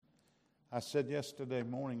I said yesterday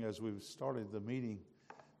morning as we started the meeting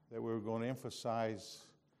that we were going to emphasize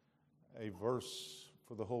a verse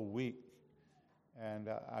for the whole week. And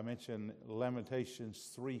I mentioned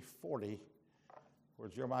Lamentations 3:40, where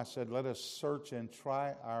Jeremiah said, "Let us search and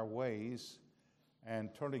try our ways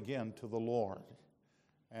and turn again to the Lord."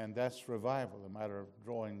 And that's revival, a matter of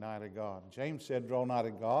drawing nigh to God. James said, "Draw nigh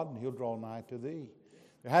to God, and He'll draw nigh to thee."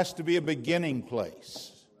 There has to be a beginning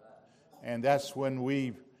place. And that's when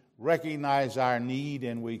we recognize our need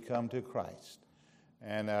and we come to Christ.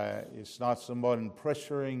 And it's not someone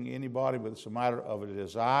pressuring anybody, but it's a matter of a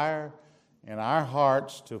desire in our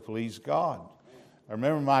hearts to please God. I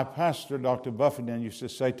remember my pastor, Dr. Buffington, used to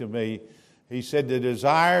say to me, he said, "The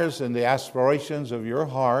desires and the aspirations of your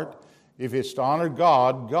heart, if it's to honor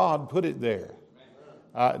God, God put it there."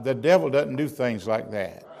 The devil doesn't do things like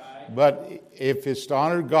that. But if it's to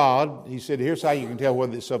honor God, he said, here's how you can tell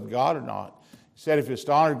whether it's of God or not. He said, if it's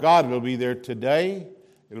to honor God, it'll be there today,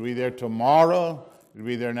 it'll be there tomorrow, it'll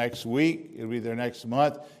be there next week, it'll be there next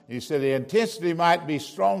month. He said the intensity might be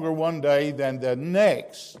stronger one day than the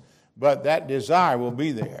next, but that desire will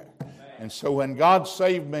be there. And so when God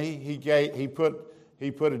saved me, He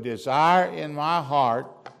put a desire in my heart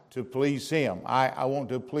to please Him. I want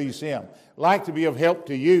to please Him. I like to be of help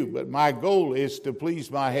to you, but my goal is to please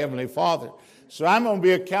my Heavenly Father. So I'm going to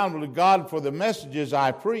be accountable to God for the messages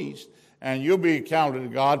I preached, and you'll be accountable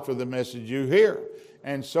to God for the message you hear.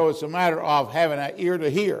 And so it's a matter of having an ear to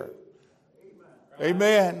hear.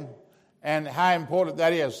 Amen. And how important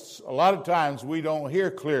that is. A lot of times we don't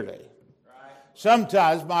hear clearly.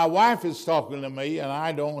 Sometimes my wife is talking to me and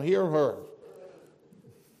I don't hear her.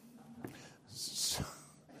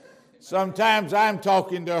 Sometimes I'm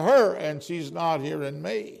talking to her and she's not hearing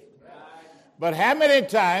me. But how many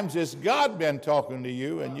times has God been talking to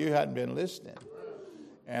you and you hadn't been listening?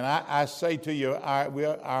 And I say to you,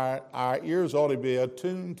 our ears ought to be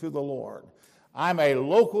attuned to the Lord. I'm a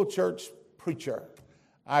local church preacher.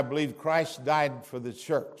 I believe Christ died for the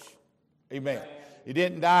church. Amen. He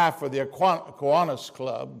didn't die for the Kiwanis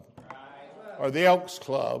Club or the Elks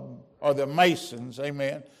Club or the Masons.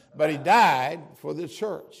 Amen. But He died for the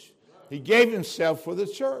church. He gave Himself for the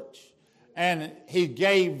church. And He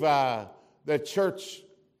gave the church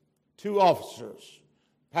two officers,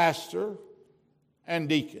 pastor and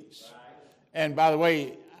deacons. And by the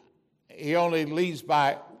way, He only leads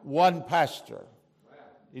by one pastor.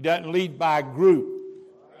 He doesn't lead by a group.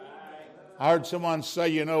 I heard someone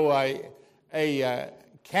say, a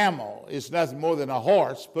camel is nothing more than a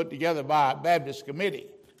horse put together by a Baptist committee.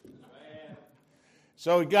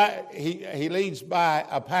 So he leads by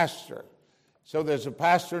a pastor. So there's a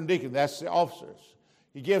pastor and deacon. That's the officers.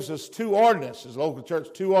 He gives us two ordinances, local church,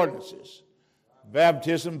 two ordinances.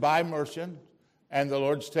 Baptism by immersion and the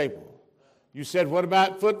Lord's table. You said, what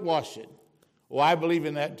about foot washing? Well, I believe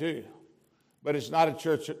in that too. But it's not a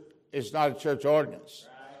church ordinance.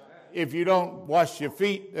 If you don't wash your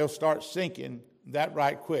feet, they'll start sinking that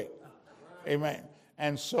right quick. Amen.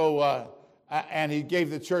 And so, and He gave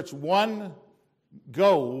the church one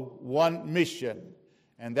goal, one mission,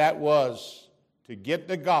 and that was to get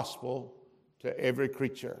the gospel to every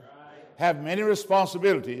creature. Have many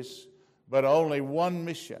responsibilities, but only one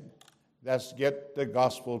mission. That's get the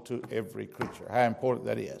gospel to every creature. How important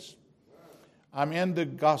that is. I'm in the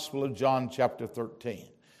Gospel of John chapter 13.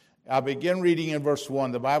 I'll begin reading in verse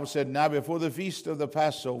 1. The Bible said, "Now before the feast of the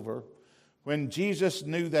Passover, when Jesus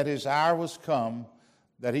knew that His hour was come,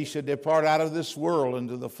 that He should depart out of this world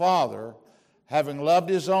into the Father, having loved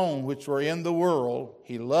His own which were in the world,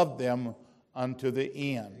 He loved them unto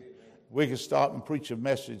the end." We could stop and preach a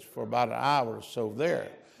message for about an hour or so there.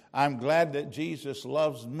 I'm glad that Jesus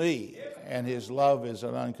loves me, and His love is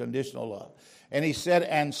an unconditional love. And He said,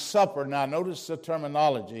 and supper. Now notice the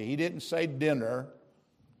terminology. He didn't say dinner.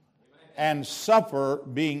 And supper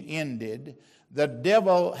being ended, the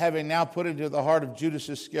devil having now put into the heart of Judas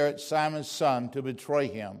Iscariot, Simon's son, to betray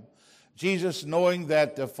Him. Jesus, knowing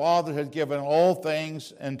that the Father had given all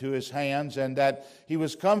things into His hands, and that He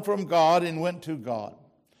was come from God and went to God,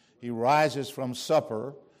 He rises from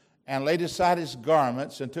supper, and laid aside His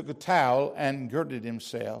garments, and took a towel, and girded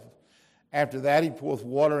Himself. After that He poured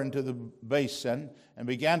water into the basin, and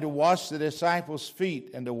began to wash the disciples'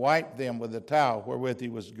 feet, and to wipe them with the towel wherewith He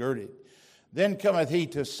was girded. Then cometh He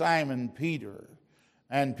to Simon Peter,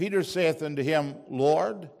 and Peter saith unto Him,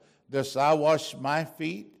 Lord, dost Thou wash my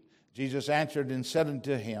feet? Jesus answered and said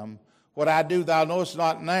unto him, What I do thou knowest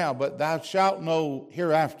not now, but thou shalt know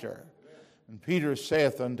hereafter. And Peter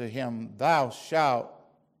saith unto Him, Thou shalt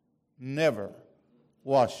never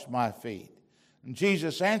wash my feet. And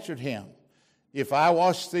Jesus answered him, If I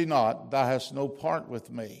wash thee not, thou hast no part with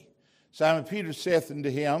me. Simon Peter saith unto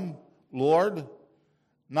him, Lord,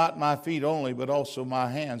 not my feet only, but also my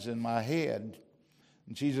hands and my head.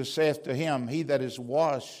 And Jesus saith to him, He that is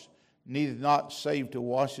washed needeth not save to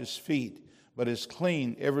wash his feet, but is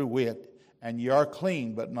clean every whit. And ye are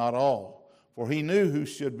clean, but not all. For he knew who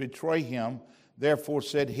should betray him. Therefore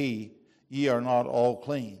said he, Ye are not all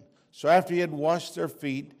clean. So after he had washed their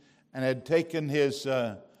feet and had taken his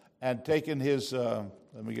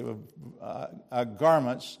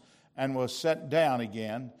garments and was set down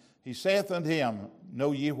again, he saith unto him,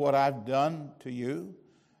 Know ye what I've done to you?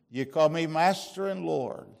 Ye call me Master and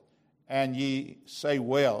Lord, and ye say,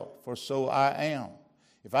 Well, for so I am.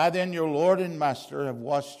 If I then, your Lord and Master, have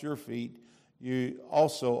washed your feet, you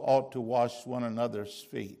also ought to wash one another's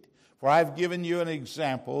feet. For I have given you an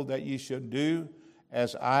example that ye should do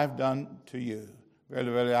as I have done to you.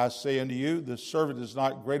 Verily, verily, I say unto you, the servant is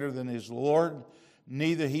not greater than his Lord,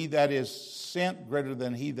 neither he that is sent greater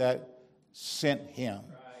than he that sent him.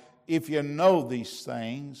 If you know these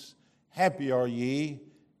things, happy are ye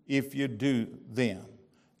if you do them.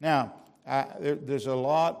 Now, there's a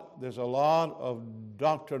lot of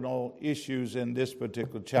doctrinal issues in this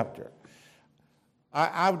particular chapter.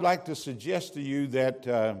 I would like to suggest to you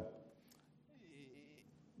that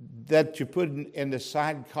you put in the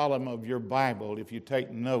side column of your Bible, if you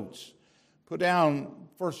take notes, put down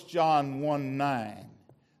 1 John 1:9.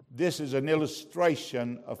 This is an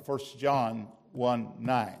illustration of 1 John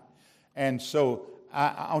 1:9. And so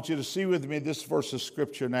I want you to see with me this verse of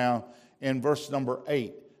Scripture now in verse number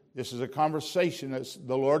 8. This is a conversation that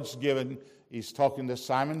the Lord's given. He's talking to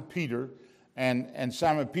Simon Peter, and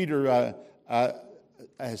Simon Peter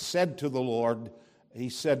has said to the Lord, he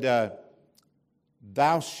said,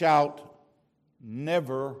 Thou shalt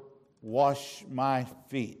never wash my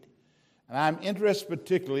feet. And I'm interested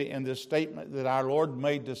particularly in the statement that our Lord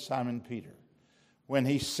made to Simon Peter when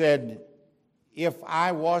he said, If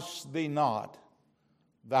I wash thee not,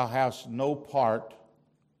 thou hast no part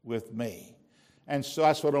with me. And so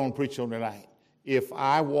that's what I want to preach on tonight. If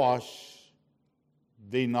I wash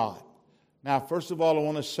thee not. Now, first of all, I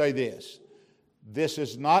want to say this. This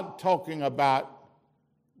is not talking about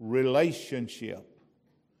relationship.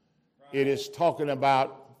 It is talking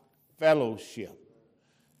about fellowship.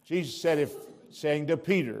 Jesus said, saying to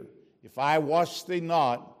Peter, If I wash thee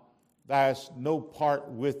not, thou hast no part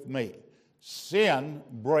with me. Sin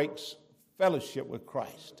breaks fellowship with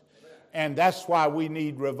Christ. And that's why we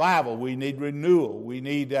need revival. We need renewal. We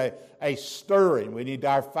need a stirring. We need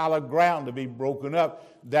our fallow ground to be broken up,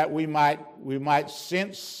 that we might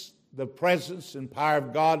sense the presence and power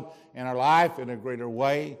of God in our life in a greater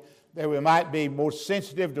way, that we might be more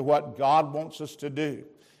sensitive to what God wants us to do,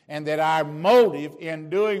 and that our motive in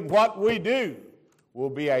doing what we do will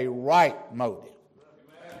be a right motive.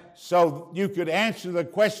 So you could answer the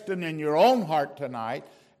question in your own heart tonight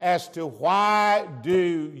as to why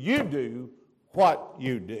do you do what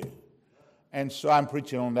you do. And so I'm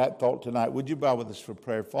preaching on that thought tonight. Would you bow with us for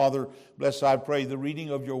prayer? Father, bless, I pray, the reading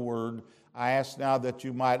of your word. I ask now that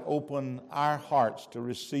you might open our hearts to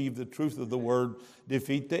receive the truth of the word,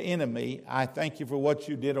 defeat the enemy. I thank you for what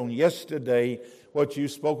you did on yesterday, what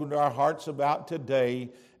you've spoken to our hearts about today.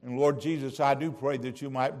 And Lord Jesus, I do pray that you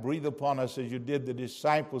might breathe upon us as you did the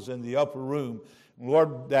disciples in the upper room.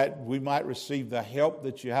 Lord, that we might receive the help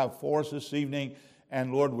that you have for us this evening.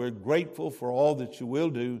 And Lord, we're grateful for all that you will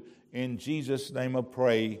do. In Jesus' name I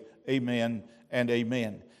pray, amen and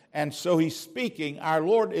amen. And so he's speaking, our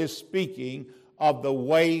Lord is speaking of the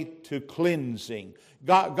way to cleansing.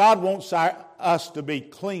 God wants us to be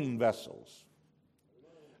clean vessels.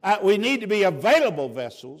 We need to be available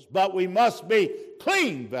vessels, but we must be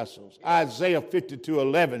clean vessels. Isaiah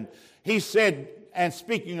 52:11, he said, and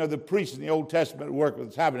speaking of the priests in the Old Testament work of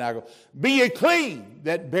the tabernacle, be ye clean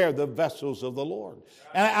that bear the vessels of the Lord.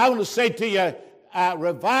 And I want to say to you,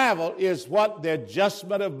 revival is what the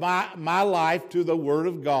adjustment of my life to the Word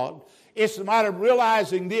of God. It's a matter of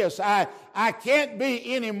realizing this. I can't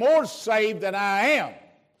be any more saved than I am.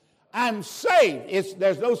 I'm saved.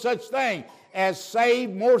 There's no such thing as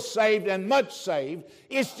saved, more saved, and much saved.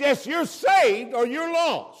 It's just you're saved or you're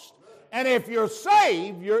lost. And if you're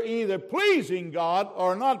saved, you're either pleasing God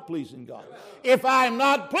or not pleasing God. If I'm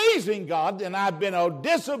not pleasing God, then I've been a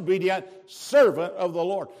disobedient servant of the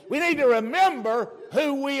Lord. We need to remember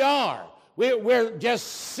who we are. We're just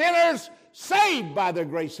sinners saved by the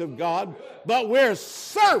grace of God, but we're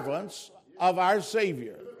servants of our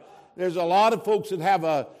Savior. There's a lot of folks that have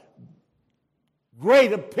a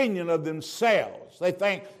great opinion of themselves. They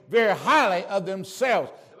think very highly of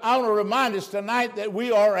themselves. I want to remind us tonight that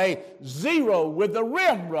we are a zero with the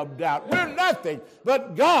rim rubbed out. We're nothing,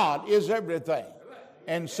 but God is everything.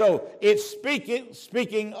 And so it's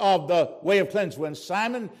speaking of the way of cleansing.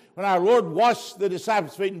 When our Lord washed the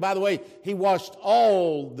disciples' feet, and by the way, he washed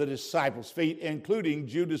all the disciples' feet, including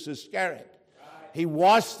Judas Iscariot. He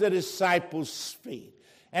washed the disciples' feet.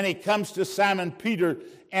 And he comes to Simon Peter,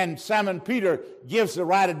 and Simon Peter gives the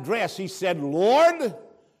right address. He said, Lord,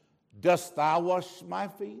 dost thou wash my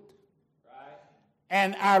feet? Right.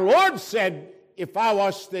 And our Lord said, if I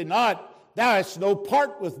wash thee not, thou hast no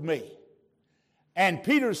part with me. And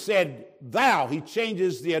Peter said, thou. He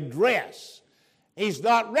changes the address. He's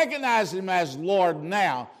not recognizing him as Lord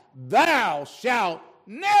now. Thou shalt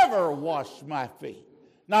never wash my feet.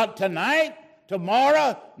 Not tonight,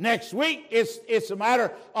 tomorrow, next week. It's a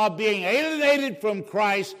matter of being alienated from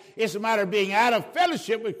Christ. It's a matter of being out of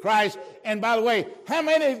fellowship with Christ. And by the way, how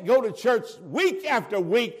many go to church week after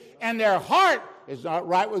week and their heart is not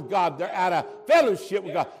right with God? They're out of fellowship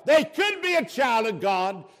with God. They could be a child of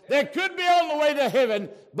God. They could be on the way to heaven,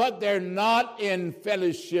 but they're not in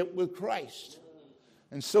fellowship with Christ.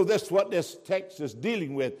 And so that's what this text is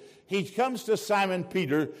dealing with. He comes to Simon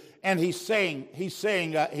Peter, and he's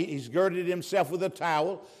girded himself with a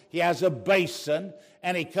towel. He has a basin,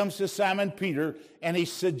 and he comes to Simon Peter, and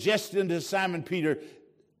he's suggesting to Simon Peter,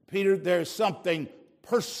 Peter, there's something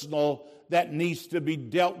personal that needs to be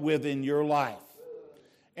dealt with in your life.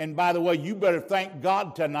 And by the way, you better thank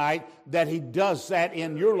God tonight that he does that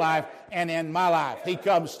in your life and in my life. He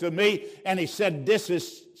comes to me, and he said, this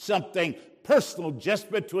is something personal just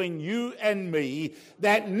between you and me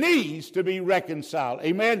that needs to be reconciled.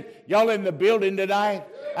 Amen. Y'all in the building tonight?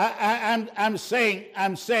 I'm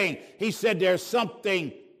saying he said there's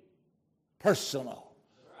something personal,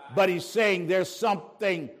 but he's saying there's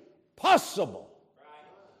something possible.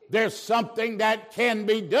 There's something that can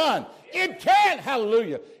be done. It can,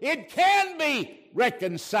 hallelujah, it can be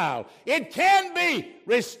reconciled. It can be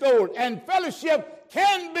restored, and fellowship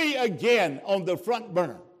can be again on the front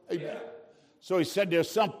burner. Amen. So he said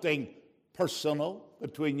there's something personal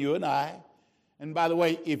between you and I. And by the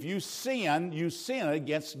way, if you sin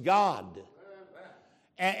against God.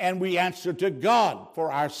 And we answer to God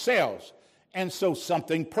for ourselves. And so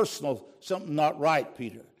something personal, something not right,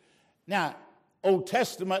 Peter. Now, in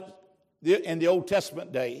the Old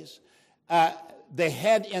Testament days, they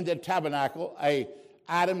had in the tabernacle an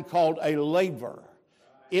item called a laver.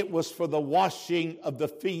 It was for the washing of the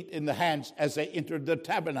feet and the hands as they entered the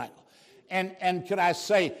tabernacle. And could I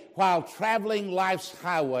say, while traveling life's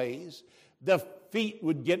highways, the feet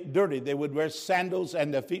would get dirty. They would wear sandals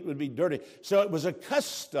and the feet would be dirty. So it was a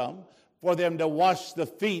custom for them to wash the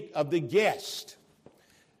feet of the guest.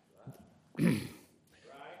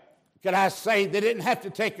 Could I say they didn't have to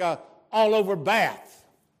take a all-over bath,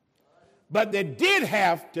 but they did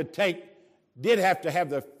have to have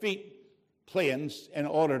their feet cleansed in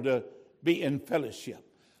order to be in fellowship.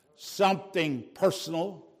 Something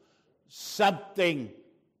personal, something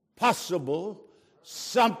possible,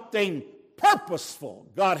 something purposeful.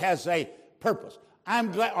 God has a purpose.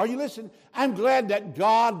 I'm glad, are you listening? I'm glad that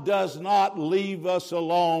God does not leave us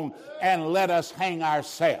alone and let us hang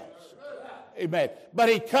ourselves. Amen. But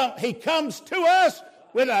he comes to us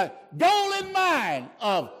with a goal in mind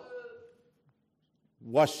of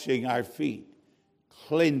washing our feet,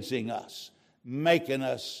 cleansing us, making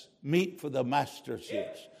us meet for the master's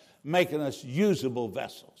use, making us usable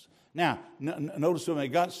vessels. Now, notice with me, I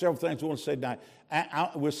got several things I want to say tonight.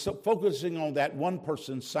 We're focusing on that one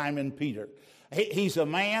person, Simon Peter. He's a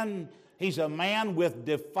man with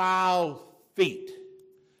defiled feet.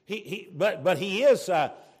 But he is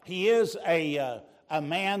a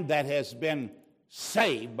man that has been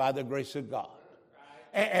saved by the grace of God.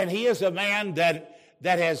 And he is a man that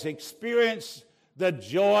has experienced the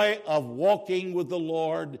joy of walking with the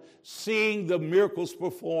Lord, seeing the miracles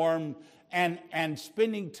performed, and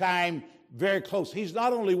spending time very close. He's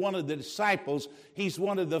not only one of the disciples, he's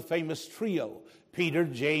one of the famous trio, Peter,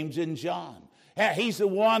 James, and John. He's the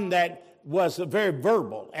one that was very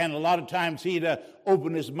verbal, and a lot of times he'd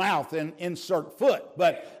open his mouth and insert foot.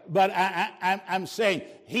 But I'm saying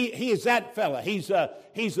he is that fella. He's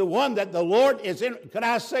the one that the Lord is in. Could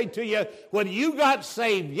I say to you, when you got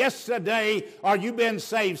saved yesterday or you've been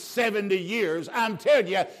saved 70 years, I'm telling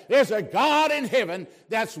you, there's a God in heaven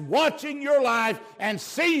that's watching your life and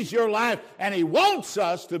sees your life, and he wants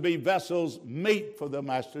us to be vessels meet for the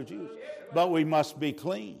master's use. But we must be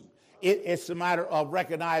clean. It's a matter of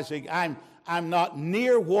recognizing I'm not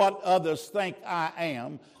near what others think I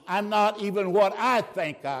am. I'm not even what I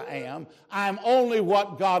think I am. I'm only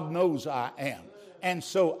what God knows I am. And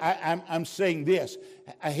so I'm saying this.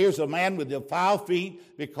 Here's a man with defiled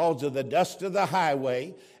feet because of the dust of the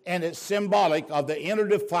highway, and it's symbolic of the inner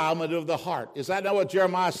defilement of the heart. Is that not what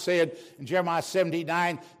Jeremiah said in Jeremiah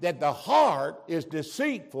 79? That the heart is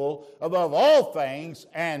deceitful above all things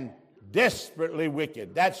and desperately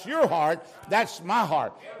wicked. That's your heart. That's my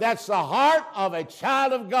heart. That's the heart of a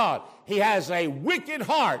child of God. He has a wicked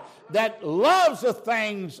heart that loves the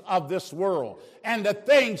things of this world and the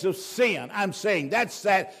things of sin. I'm saying that's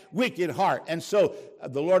that wicked heart. And so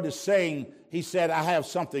the Lord is saying, he said, I have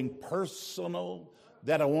something personal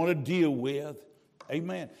that I want to deal with.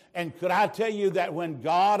 Amen. And could I tell you that when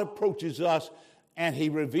God approaches us and he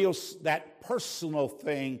reveals that personal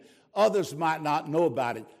thing, others might not know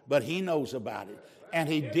about it, but he knows about it. And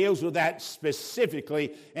he deals with that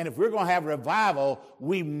specifically. And if we're going to have revival,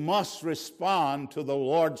 we must respond to the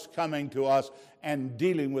Lord's coming to us and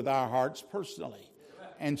dealing with our hearts personally.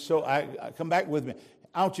 And so I come back with me.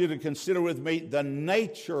 I want you to consider with me the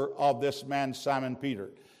nature of this man, Simon Peter.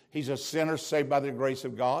 He's a sinner saved by the grace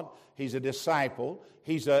of God. He's a disciple.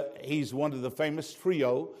 He's one of the famous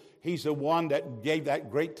trio. He's the one that gave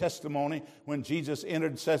that great testimony when Jesus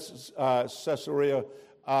entered Caesarea,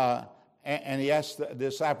 and he asked the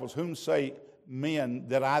disciples, whom say men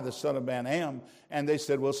that I, the Son of Man, am? And they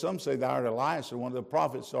said, well, some say thou art Elias or one of the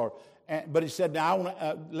prophets. But he said,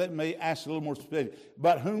 now let me ask a little more specific.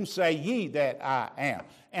 But whom say ye that I am?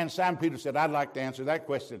 And Simon Peter said, I'd like to answer that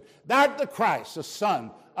question. Thou art the Christ, the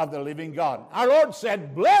Son of the living God. Our Lord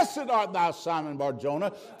said, blessed art thou, Simon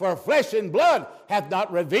Bar-Jonah, for flesh and blood hath not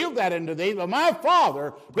revealed that unto thee, but my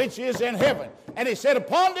Father which is in heaven. And he said,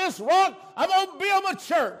 upon this rock I'm going to build my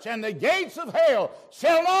church, and the gates of hell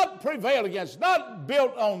shall not prevail against. Not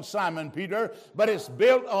built on Simon Peter, but it's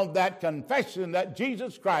built on that confession that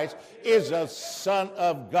Jesus Christ is a Son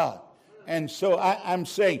of God. And so I'm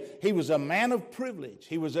saying he was a man of privilege.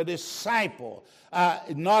 He was a disciple,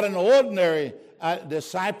 not an ordinary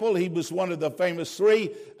disciple. He was one of the famous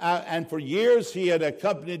three, and for years he had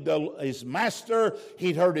accompanied his master.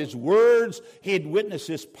 He'd heard his words. He had witnessed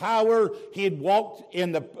his power. He had walked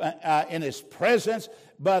in his presence,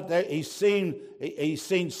 but he's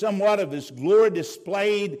seen somewhat of his glory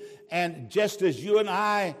displayed. And just as you and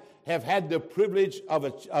I have had the privilege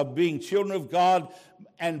of being children of God,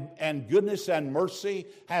 and goodness and mercy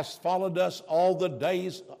has followed us all the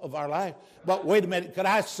days of our life. But wait a minute, could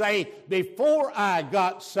I say, before I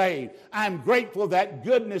got saved, I'm grateful that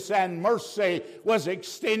goodness and mercy was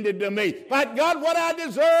extended to me. If I'd got what I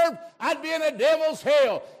deserved, I'd be in a devil's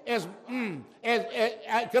hell.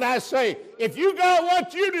 Could I say, if you got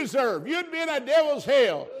what you deserve, you'd be in a devil's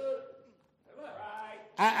hell.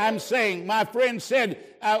 I'm saying, my friend said,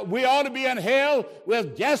 we ought to be in hell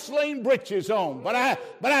with gasoline breeches on. But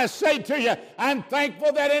I say to you, I'm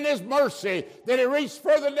thankful that in his mercy, that he reached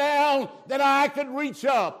further down than I could reach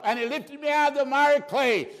up. And he lifted me out of the miry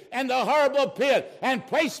clay and the horrible pit and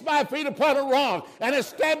placed my feet upon a rock and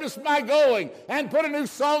established my going and put a new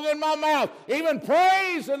song in my mouth, even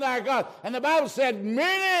praise in our God. And the Bible said,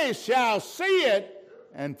 many shall see it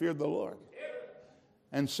and fear the Lord.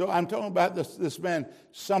 And so I'm talking about this man,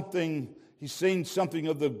 he's seen something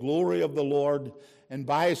of the glory of the Lord, and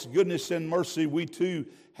by his goodness and mercy, we too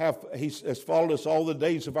he has followed us all the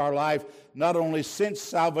days of our life, not only since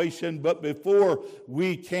salvation, but before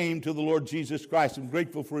we came to the Lord Jesus Christ. I'm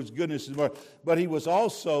grateful for his goodness and mercy. But he was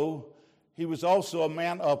also a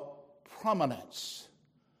man of prominence.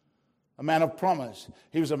 A man of prominence.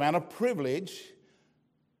 He was a man of privilege,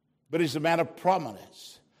 but he's a man of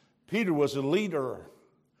prominence. Peter was a leader.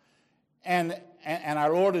 And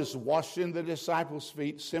our Lord is washing the disciples'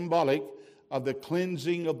 feet, symbolic of the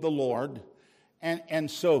cleansing of the Lord.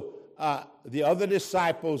 And so the other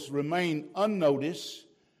disciples remain unnoticed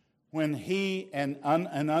when he and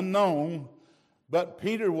unknown, but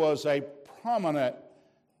Peter was a prominent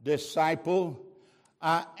disciple,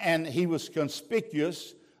 and he was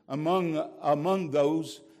conspicuous among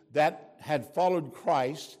those that had followed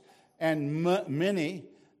Christ, and many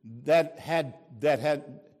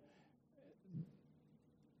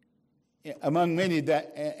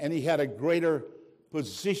and he had a greater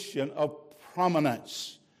position of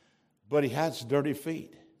prominence, but he has dirty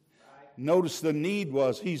feet. Notice the need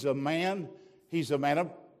was, he's a man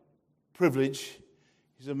of privilege,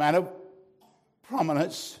 he's a man of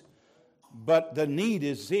prominence, but the need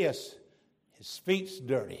is this, his feet's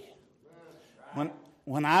dirty.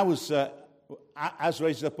 When I was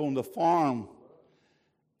raised up on the farm,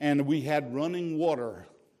 and we had running water.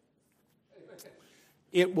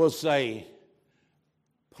 It was a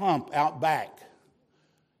pump out back.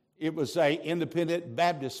 It was an independent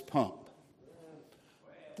Baptist pump.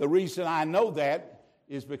 The reason I know that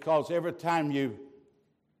is because every time you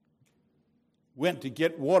went to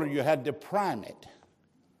get water, you had to prime it.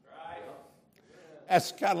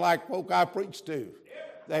 That's kind of like folk I preach to.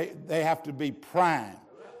 They have to be primed.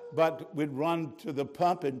 But we'd run to the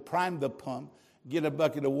pump and prime the pump, get a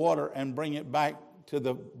bucket of water and bring it back to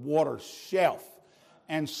the water shelf.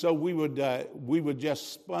 And so we would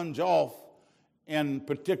just sponge off in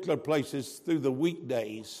particular places through the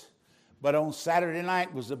weekdays. But on Saturday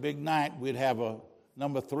night was a big night. We'd have a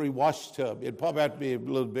number 3 wash tub. It'd probably have to be a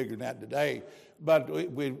little bigger than that today. But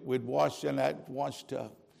we'd wash in that wash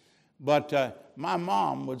tub. But my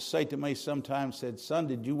mom would say to me sometimes, said, "Son,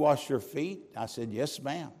 did you wash your feet?" I said, "Yes,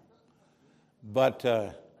 ma'am."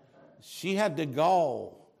 But she had the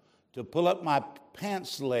gall to pull up my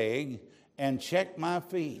pants leg and check my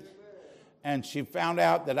feet. And she found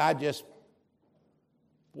out that I just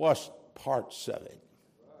washed parts of it.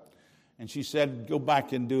 And she said, "Go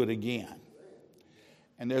back and do it again."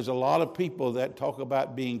 And there's a lot of people that talk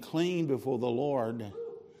about being clean before the Lord,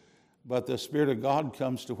 but the Spirit of God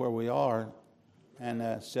comes to where we are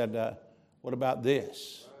and said, what about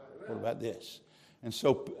this? What about this? And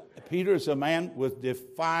so Peter is a man with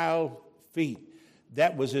defiled feet.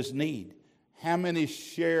 That was his need. How many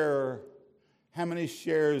shares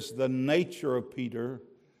the nature of Peter,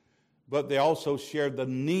 but they also share the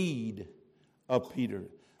need of Peter.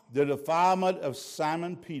 The defilement of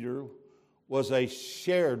Simon Peter was a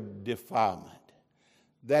shared defilement.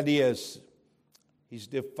 That is, he's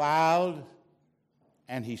defiled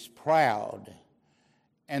and he's proud.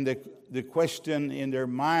 And the question in their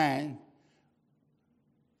mind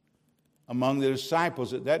among the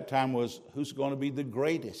disciples at that time was, who's going to be the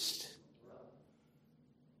greatest?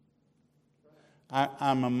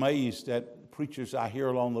 I'm amazed at preachers I hear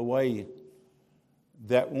along the way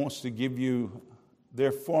that wants to give you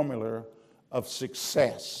their formula of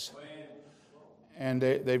success. And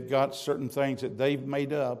they've got certain things that they've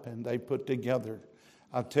made up and they put together.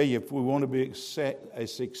 I'll tell you, if we want to be a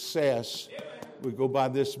success, we go by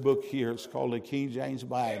this book here. It's called the King James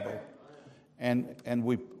Bible. And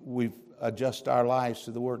we adjust our lives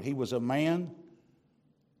to the Word. He was a man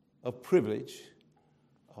of privilege,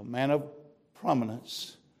 a man of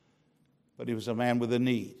prominence, but he was a man with a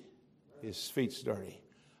need. His feet's dirty.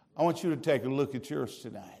 I want you to take a look at yours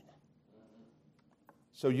tonight.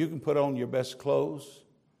 So you can put on your best clothes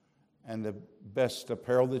and the best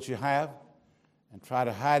apparel that you have and try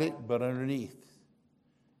to hide it, but underneath,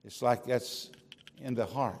 it's like that's in the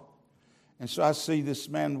heart. And so I see this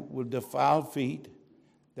man with defiled feet.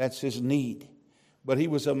 That's his need. But he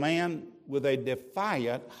was a man with a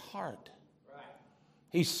defiant heart.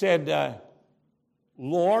 He said,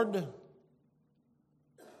 "Lord,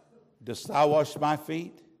 dost thou wash my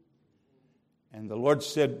feet?" And the Lord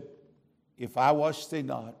said, "If I wash thee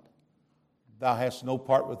not, thou hast no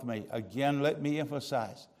part with me." Again, let me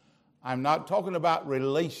emphasize, I'm not talking about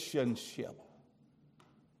relationship.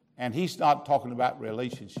 And he's not talking about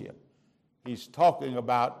relationship. He's talking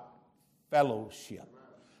about fellowship.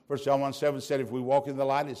 1 John 1:7 said, if we walk in the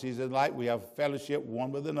light as he's in the light, we have fellowship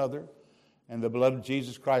one with another. And the blood of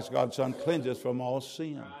Jesus Christ, God's Son, cleanses us from all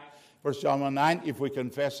sin. 1 John 1:9, if we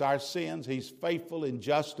confess our sins, he's faithful and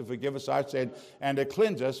just to forgive us our sin and to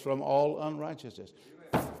cleanse us from all unrighteousness.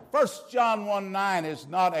 1 John 1:9 is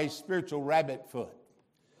not a spiritual rabbit foot.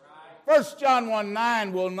 1 John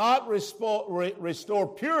 1:9 will not restore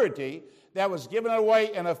purity that was given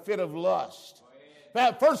away in a fit of lust.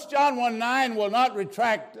 1 John 1:9 will not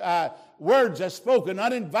retract words that's spoken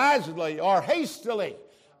unadvisedly or hastily.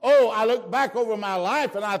 Oh, I look back over my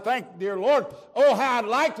life and I think, dear Lord, oh, how I'd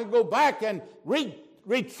like to go back and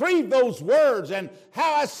retrieve those words and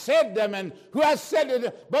how I said them and who I said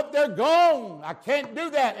it, but they're gone. I can't do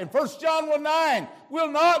that. And 1 John 1:9 will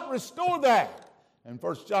not restore that. And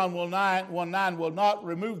 1 John 1:9 will not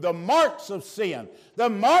remove the marks of sin. The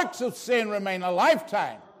marks of sin remain a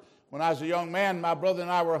lifetime. When I was a young man, my brother and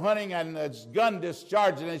I were hunting, and a gun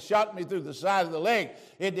discharged, and it shot me through the side of the leg.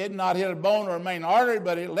 It did not hit a bone or a main artery,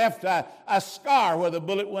 but it left a scar where the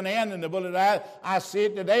bullet went in and the bullet out. I see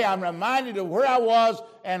it today. I'm reminded of where I was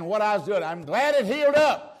and what I was doing. I'm glad it healed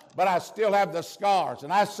up, but I still have the scars.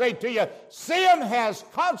 And I say to you, sin has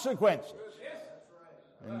consequences.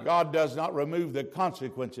 And God does not remove the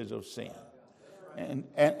consequences of sin.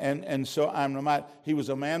 And so I'm reminded, he was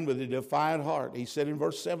a man with a defiant heart. He said in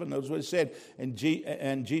verse 7, notice what he said, and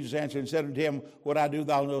Jesus answered and said unto him, what I do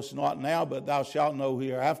thou knowest not now, but thou shalt know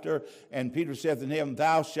hereafter. And Peter saith unto him,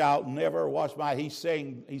 thou shalt never wash my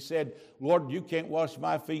feet. He said, Lord, you can't wash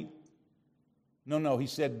my feet. No, he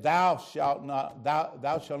said, thou shalt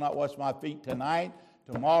not wash my feet tonight,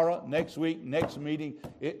 tomorrow, next week, next meeting,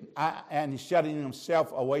 and he's shutting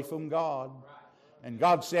himself away from God. And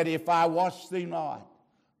God said, if I wash thee not,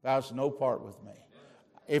 thou hast no part with me.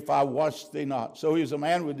 If I wash thee not. So he was a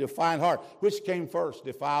man with a defiled heart. Which came first,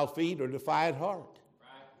 defiled feet or defiled heart?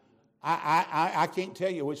 I can't tell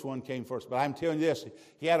you which one came first, but I'm telling you this.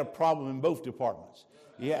 He had a problem in both departments.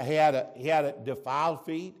 He had a defiled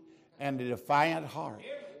feet and a defiant heart.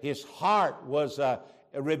 His heart was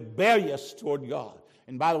rebellious toward God.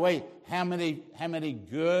 And by the way, how many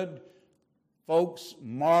good folks,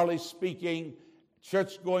 morally speaking,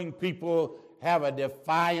 church-going people have a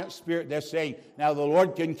defiant spirit? They're saying, now the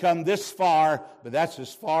Lord can come this far, but that's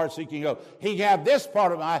as far as he can go. He can have this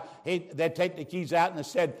part of they take the keys out and they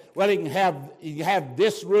said, well, you can have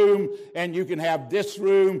this room and you can have this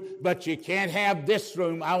room, but you can't have this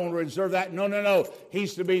room. I want to reserve that. No.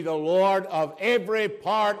 He's to be the Lord of every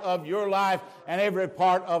part of your life and every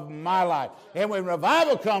part of my life. And when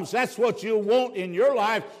revival comes, that's what you want in your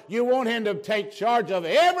life. You want him to take charge of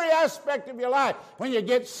every aspect of your life. When you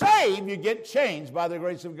get saved, you get changed by the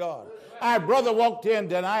grace of God. Our brother walked in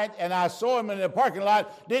tonight, and I saw him in the parking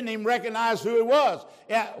lot, didn't even recognize who he was.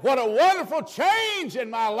 What a wonderful change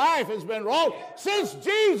in my life has been wrought since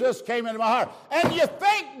Jesus came into my heart. And you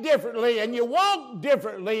think differently, and you walk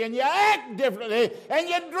differently, and you act differently, and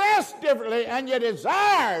you dress differently, and your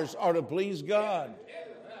desires are to please God.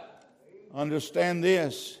 Understand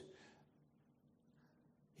this.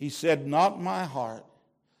 He said, not my heart.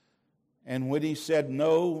 And when he said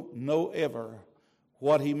no ever,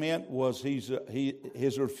 what he meant was his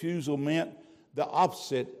refusal meant the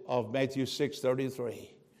opposite of Matthew 6:33.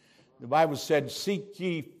 The Bible said, seek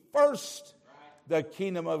ye first the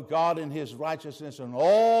kingdom of God and his righteousness, and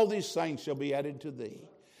all these things shall be added to thee.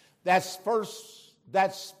 That's first.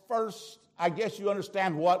 I guess you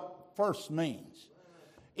understand what first means.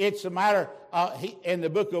 It's a matter,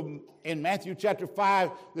 in Matthew chapter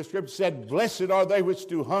 5, the scripture said, blessed are they which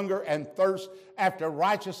do hunger and thirst after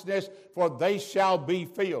righteousness, for they shall be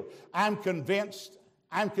filled. I'm convinced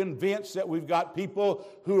that we've got people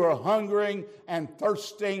who are hungering and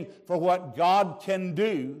thirsting for what God can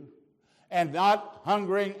do, and not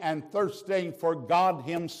hungering and thirsting for God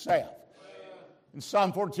himself. In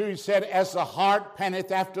Psalm 42, he said, as the hart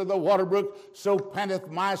panteth after the water brook, so panteth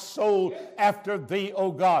my soul after thee,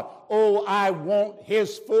 O God. Oh, I want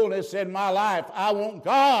his fullness in my life. I want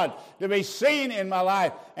God to be seen in my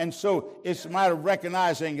life. And so it's a matter of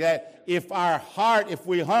recognizing that if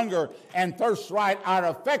we hunger and thirst right, our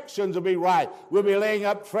affections will be right. We'll be laying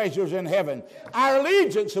up treasures in heaven. Our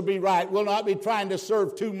allegiance will be right. We'll not be trying to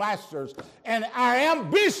serve two masters. And our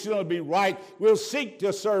ambition will be right. We'll seek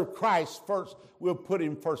to serve Christ first. We'll put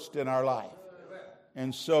him first in our life.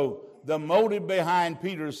 And so the motive behind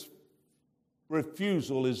Peter's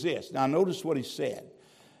refusal is this. Now notice what he said.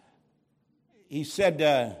 He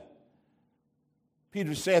said,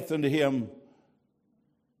 Peter saith unto him,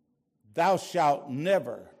 thou shalt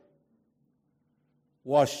never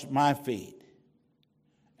wash my feet.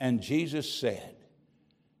 And Jesus said,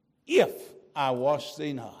 if I wash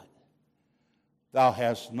thee not, thou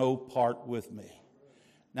hast no part with me.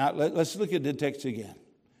 Now, let's look at the text again.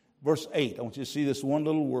 Verse 8, I want you to see this one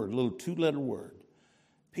little word, little two-letter word.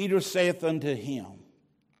 Peter saith unto him,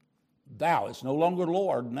 thou, it's no longer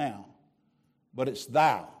Lord now, but it's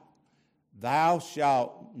thou. Thou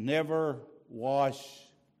shalt never wash,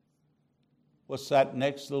 what's that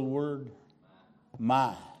next little word?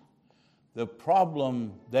 My. The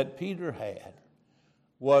problem that Peter had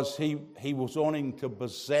was he was wanting to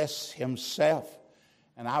possess himself.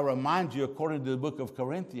 And I remind you, according to the book of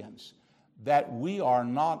Corinthians, that we are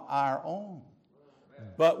not our own,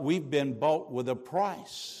 but we've been bought with a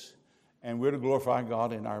price, and we're to glorify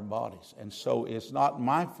God in our bodies. And so it's not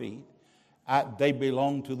my feet. They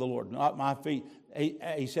belong to the Lord, not my feet.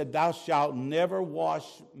 He said, thou shalt never wash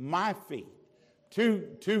my feet.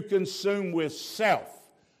 Too consumed with self,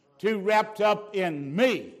 too wrapped up in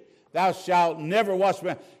me. Thou shalt never wash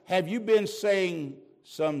my. Have you been saying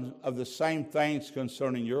some of the same things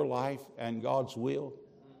concerning your life and God's will?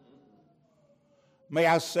 May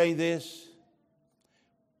I say this?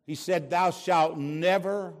 He said, thou shalt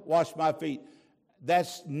never wash my feet.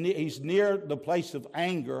 He's near the place of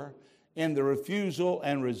anger in the refusal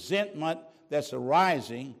and resentment that's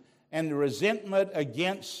arising, and the resentment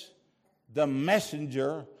against the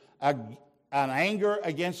messenger, an anger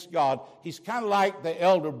against God. He's kind of like the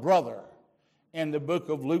elder brother in the book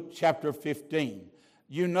of Luke chapter 15.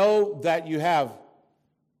 You know that you have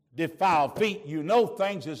defiled feet. You know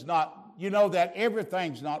that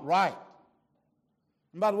everything's not right.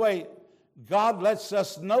 And by the way, God lets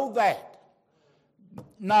us know that.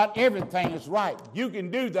 not everything is right. You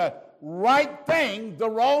can do the right thing the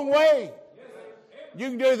wrong way. You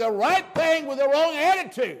can do the right thing with the wrong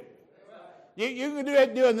attitude. You can do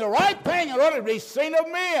it doing the right thing in order to be seen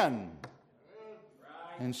of men.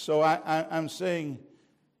 And so I'm saying,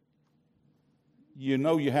 you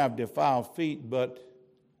know you have defiled feet, but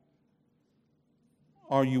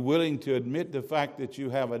are you willing to admit the fact that you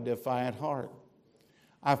have a defiant heart?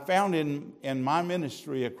 I found in my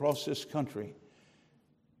ministry across this country,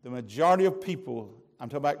 the majority of people, I'm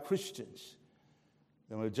talking about Christians,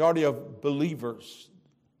 the majority of believers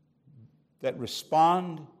that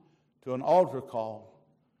respond to an altar call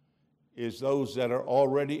is those that are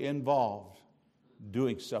already involved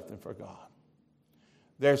doing something for God.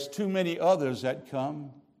 There's too many others that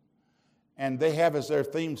come and they have as their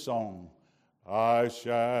theme song, I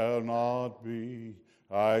shall not be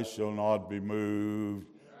moved.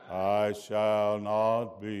 I shall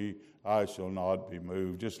not be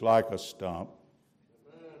moved, just like a stump.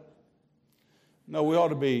 No, we ought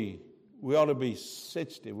to be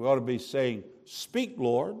sensitive. We ought to be saying, speak,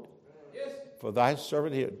 Lord, for thy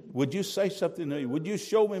servant here. Would you say something to me? Would you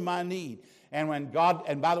show me my need? And when God,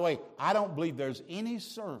 and by the way, I don't believe there's any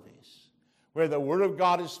service where the word of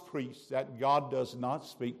God is preached that God does not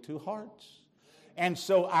speak to hearts. And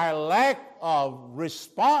so our lack of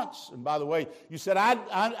response, and by the way, you said,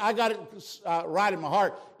 I got it right in my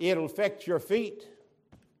heart. It'll affect your feet.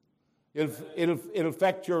 It'll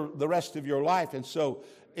affect the rest of your life. And so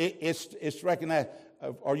it's recognized.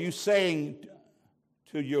 Are you saying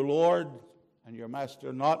to your Lord and your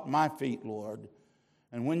Master, not my feet, Lord?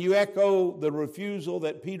 And when you echo the refusal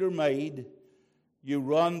that Peter made, you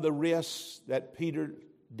run the risk that Peter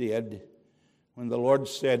did when the Lord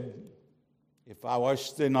said, if I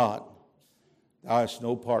wash thee not, thou hast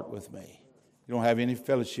no part with me. You don't have any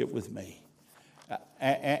fellowship with me.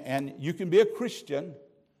 And you can be a Christian,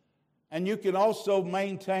 and you can also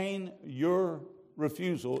maintain your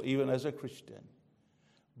refusal even as a Christian.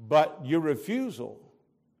 But your refusal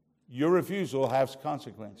has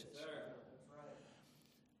consequences.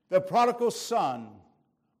 The prodigal son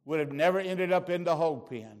would have never ended up in the hog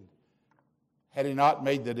pen had he not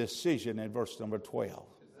made the decision in verse number 12.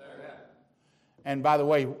 And by the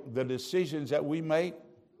way, the decisions that we make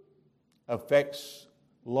affects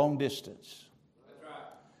long distance.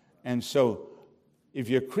 And so if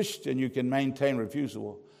you're a Christian, you can maintain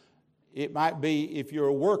refusal. It might be if you're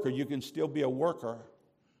a worker, you can still be a worker,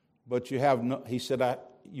 but you have no, he said, I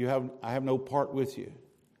have no part with you,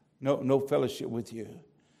 no fellowship with you.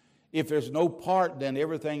 If there's no part, then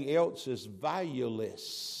everything else is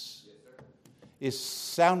valueless. It's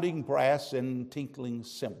sounding brass and tinkling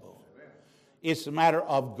cymbal. It's a matter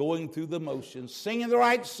of going through the motions, singing the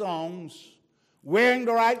right songs, wearing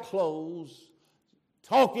the right clothes,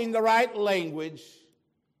 talking the right language,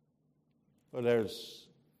 but there's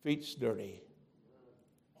feet's dirty,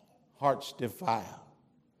 heart's defiled.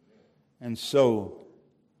 And so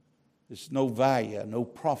there's no value, no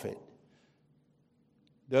profit.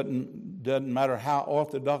 Doesn't matter how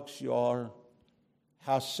orthodox you are,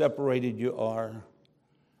 how separated you are.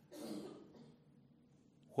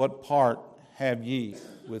 What part have ye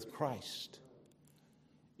with Christ?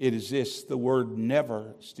 It is this, the word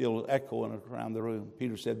never still echoing around the room.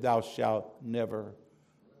 Peter said, thou shalt never,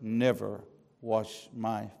 never wash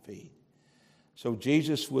my feet. So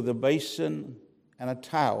Jesus with a basin and a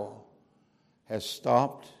towel has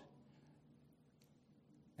stopped,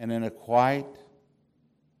 and in a quiet,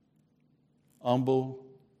 humble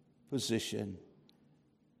position,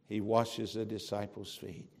 he washes the disciples'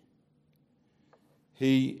 feet.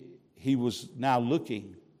 He was now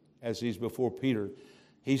looking, as he's before Peter,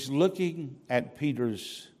 was looking at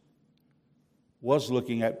Peter's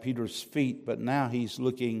feet, but now he's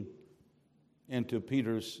looking into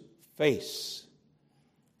Peter's face.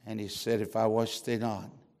 And he said, if I wash thee not.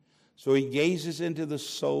 So he gazes into the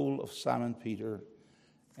soul of Simon Peter,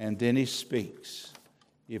 and then he speaks.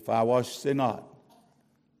 If I wash thee not,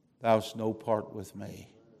 thou hast no part with me.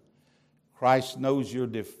 Christ knows your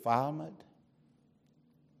defilement.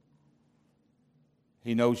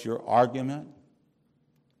 He knows your argument.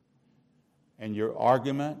 And your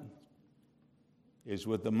argument is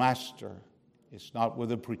with the master. It's not with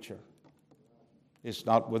the preacher. It's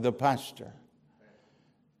not with the pastor.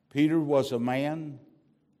 Peter was a man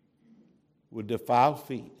with defiled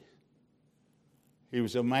feet. He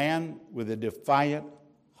was a man with a defiant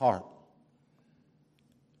heart.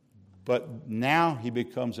 But now he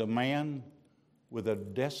becomes a man with a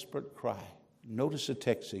desperate cry. Notice the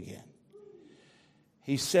text again.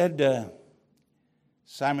 He said,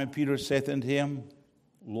 Simon Peter saith unto him,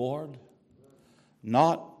 Lord,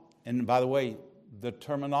 not, and by the way, the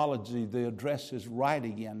terminology, the address is right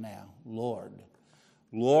again now. Lord.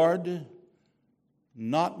 Lord,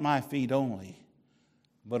 not my feet only,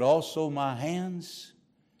 but also my hands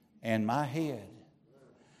and my head.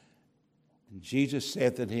 And Jesus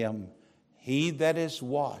saith to him, He that is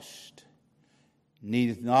washed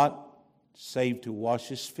needeth not save to wash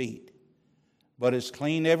his feet, but is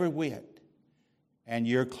clean every whit. And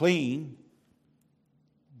you're clean,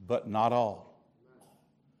 but not all.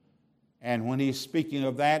 And when he's speaking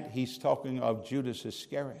of that, he's talking of Judas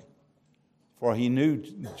Iscariot. For he knew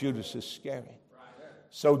Judas Iscariot.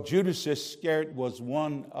 So Judas Iscariot was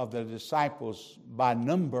one of the disciples by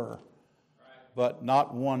number, but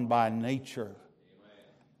not one by nature.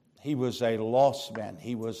 He was a lost man.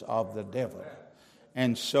 He was of the devil.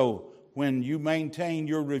 And so when you maintain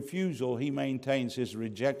your refusal, he maintains his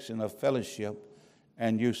rejection of fellowship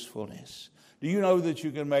and usefulness. Do you know that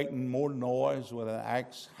you can make more noise with an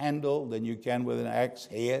axe handle than you can with an axe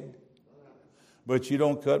head? But you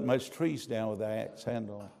don't cut much trees down with an axe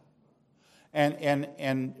handle.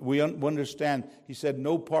 And we understand, he said,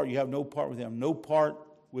 no part, you have no part with him. No part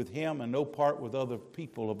with him and no part with other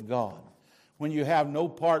people of God. When you have no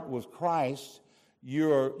part with Christ,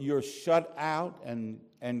 you're shut out,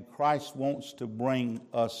 and Christ wants to bring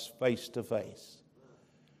us face to face.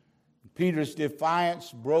 Peter's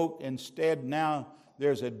defiance broke. Instead, now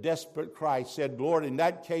there's a desperate cry. He said, Lord, in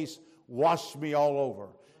that case, wash me all over.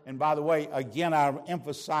 And by the way, again, I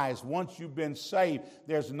emphasize, once you've been saved,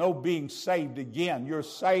 there's no being saved again. You're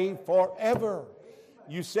saved forever.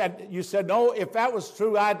 You said, no, if that was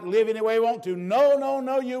true, I'd live any way I want to.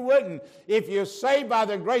 No, you wouldn't. If you're saved by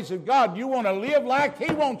the grace of God, you want to live like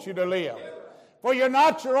He wants you to live. For you're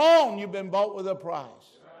not your own. You've been bought with a price.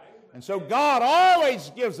 And so God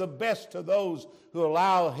always gives the best to those who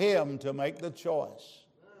allow Him to make the choice.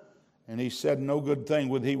 And He said, no good thing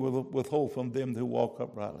would He withhold from them who walk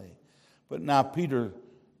uprightly. But now Peter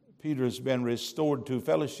has been restored to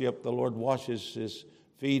fellowship. The Lord washes his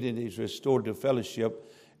feet and he's restored to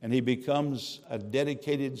fellowship. And he becomes a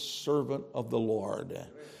dedicated servant of the Lord.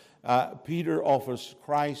 Peter offers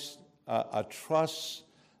Christ a trust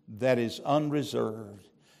that is unreserved.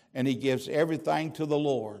 And he gives everything to the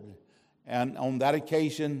Lord. And on that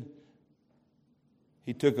occasion,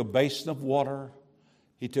 he took a basin of water.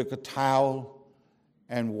 He took a towel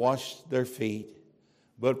and washed their feet.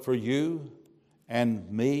 But for you and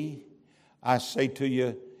me, I say to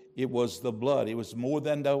you, it was the blood. It was more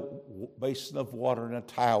than the basin of water and a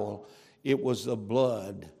towel. It was the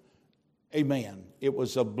blood. Amen. It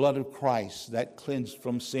was the blood of Christ that cleansed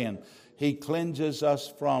from sin. He cleanses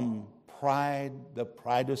us from pride, the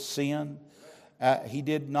pride of sin. He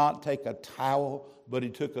did not take a towel, but he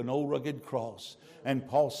took an old rugged cross. And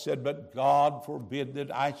Paul said, but God forbid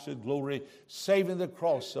that I should glory, save in the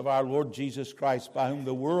cross of our Lord Jesus Christ, by whom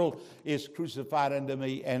the world is crucified unto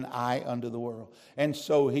me, and I unto the world. And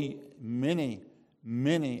so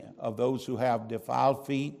many of those who have defiled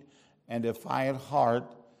feet and defiant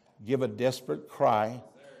heart give a desperate cry.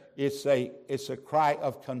 It's a cry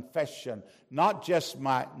of confession. Not just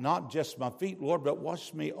my feet, Lord, but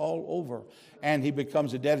wash me all over. And he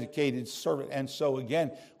becomes a dedicated servant. And so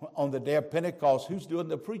again, on the day of Pentecost, who's doing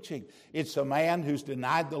the preaching? It's a man who's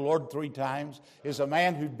denied the Lord 3 times. It's a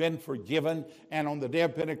man who's been forgiven. And on the day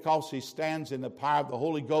of Pentecost, he stands in the power of the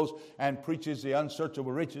Holy Ghost and preaches the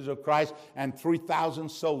unsearchable riches of Christ. And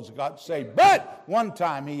 3,000 souls got saved. But one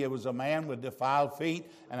time he was a man with defiled feet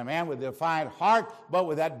and a man with a defiant heart. But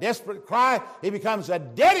with that desperate cry, he becomes a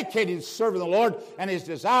dedicated servant of the Lord. And his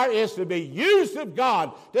desire is to be used of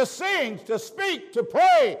God, to sing, to speak, to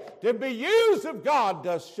pray, to be used of God,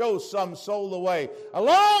 to show some soul the way. I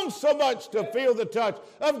long so much to feel the touch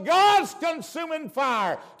of God's consuming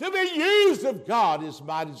fire. To be used of God is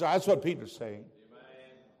my desire. That's what Peter's saying.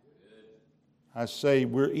 I say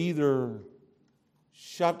we're either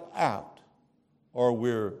shut out or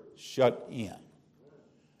we're shut in.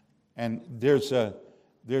 And there's a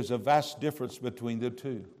vast difference between the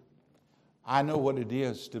two. I know what it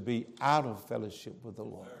is to be out of fellowship with the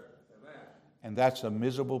Lord. And that's a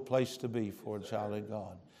miserable place to be for a child of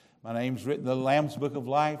God. My name's written in the Lamb's Book of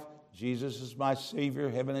Life. Jesus is my Savior.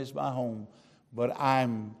 Heaven is my home. But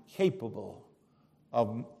I'm capable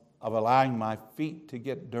of allowing my feet to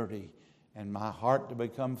get dirty and my heart to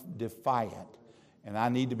become defiant. And I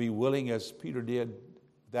need to be willing, as Peter did,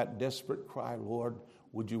 that desperate cry, Lord,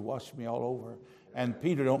 would you wash me all over? And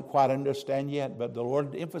Peter don't quite understand yet, but the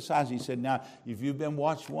Lord emphasized, he said, now, if you've been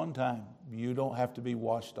washed one time, you don't have to be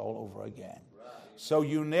washed all over again. So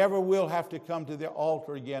you never will have to come to the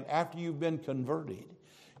altar again after you've been converted.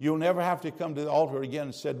 You'll never have to come to the altar again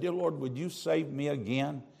and say, dear Lord, would you save me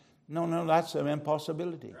again? No, that's an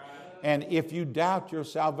impossibility. And if you doubt your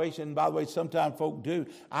salvation, by the way, sometimes folk do.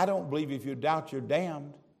 I don't believe if you doubt you're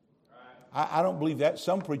damned. I don't believe that.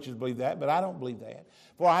 Some preachers believe that, but I don't believe that.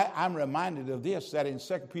 For I'm reminded of this, that in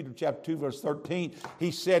 2 Peter chapter 2, verse 13,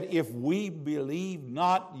 he said, if we believe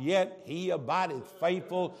not, yet he abideth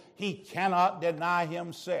faithful. He cannot deny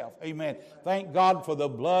himself. Amen. Thank God for the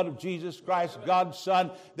blood of Jesus Christ, God's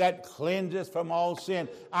Son, that cleanseth from all sin.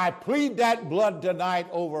 I plead that blood tonight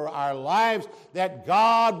over our lives, that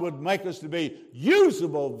God would make us to be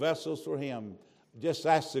usable vessels for him. Just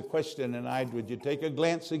ask the question tonight, would you take a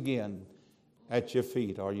glance again at your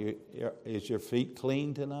feet? Is your feet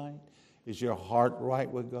clean tonight? Is your heart right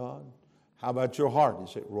with God? How about your heart?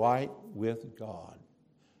 Is it right with God?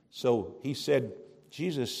 So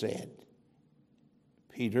Jesus said,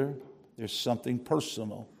 Peter, there's something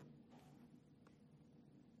personal.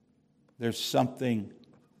 There's something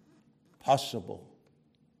possible.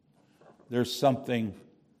 There's something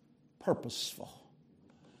purposeful.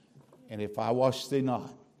 And if I wash thee not,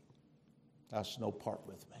 that's no part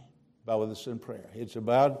with me. Bow with us in prayer. Heads are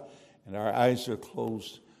bowed and our eyes are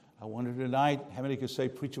closed. I wonder tonight, how many could say,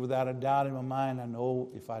 preacher, without a doubt in my mind, I know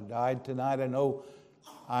if I died tonight, I know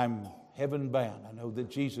I'm heaven bound. I know that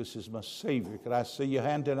Jesus is my Savior. Could I see your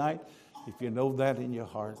hand tonight? If you know that in your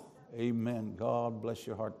heart, amen. God bless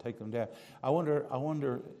your heart. Take them down. I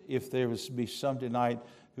wonder if there would be some tonight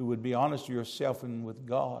who would be honest with yourself and with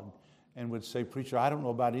God and would say, preacher, I don't know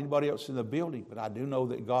about anybody else in the building, but I do know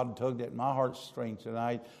that God tugged at my heartstrings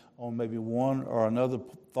tonight on maybe one or another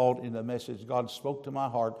thought in the message. God spoke to my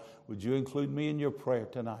heart. Would you include me in your prayer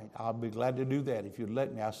tonight? I'll be glad to do that if you'd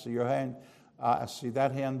let me. I see your hand. I see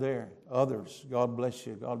that hand there. Others, God bless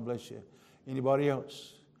you. God bless you. Anybody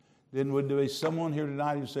else? Then would there be someone here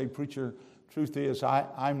tonight who say, preacher, truth is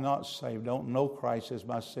I'm not saved. Don't know Christ as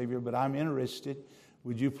my Savior, but I'm interested.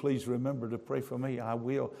 Would you please remember to pray for me? I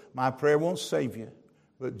will. My prayer won't save you,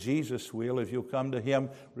 but Jesus will if you'll come to him,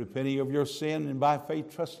 repenting of your sin and by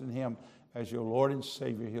faith trusting him as your Lord and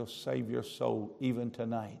Savior. He'll save your soul even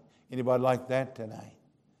tonight. Anybody like that tonight?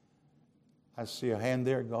 I see a hand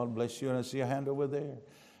there. God bless you. And I see a hand over there.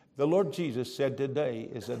 The Lord Jesus said today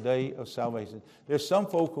is a day of salvation. There's some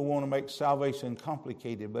folk who want to make salvation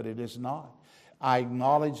complicated, but it is not. I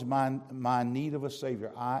acknowledge my need of a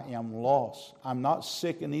Savior. I am lost. I'm not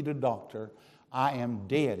sick and need a doctor. I am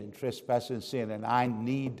dead in trespass and sin, and I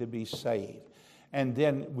need to be saved. And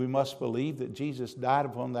then we must believe that Jesus died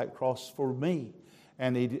upon that cross for me,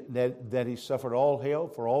 and that he suffered all hell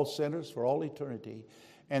for all sinners for all eternity.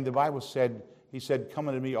 And the Bible said, he said, come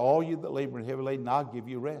unto me, all you that labor and heavy laden, and I'll give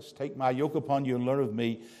you rest. Take my yoke upon you and learn of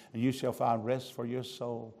me, and you shall find rest for your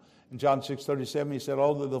soul. In John 6:37, he said,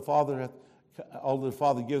 all that the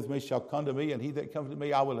Father giveth me shall come to me, and he that cometh to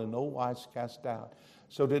me I will in no wise cast out.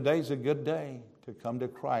 So today's a good day to come to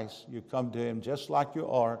Christ. You come to him just like you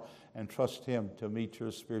are and trust him to meet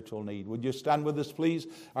your spiritual need. Would you stand with us, please?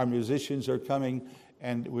 Our musicians are coming,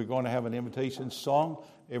 and we're going to have an invitation song.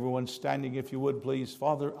 Everyone standing, if you would, please.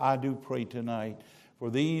 Father, I do pray tonight for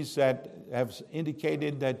these that have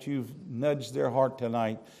indicated that you've nudged their heart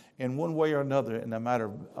tonight in one way or another in the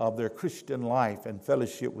matter of their Christian life and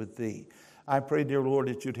fellowship with thee. I pray, dear Lord,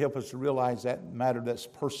 that you'd help us to realize that matter that's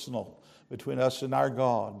personal between us and our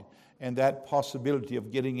God, and that possibility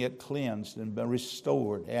of getting it cleansed and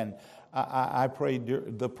restored. And I pray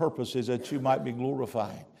the purpose is that you might be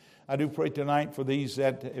glorified. I do pray tonight for these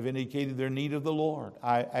that have indicated their need of the Lord.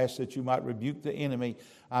 I ask that you might rebuke the enemy.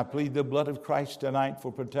 I plead the blood of Christ tonight for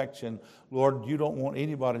protection. Lord, you don't want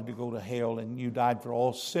anybody to go to hell, and you died for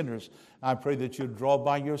all sinners. I pray that you draw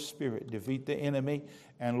by your Spirit, defeat the enemy,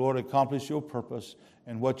 and Lord, accomplish your purpose.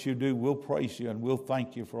 And what you do, we'll praise you and we'll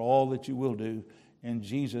thank you for all that you will do. In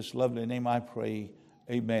Jesus' lovely name I pray.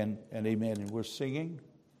 Amen and amen. And we're singing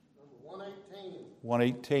 118.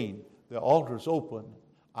 118. The altar's open.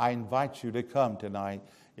 I invite you to come tonight.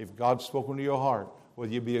 If God's spoken to your heart,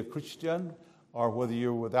 whether you be a Christian or whether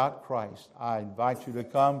you're without Christ, I invite you to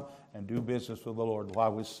come and do business with the Lord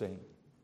while we sing.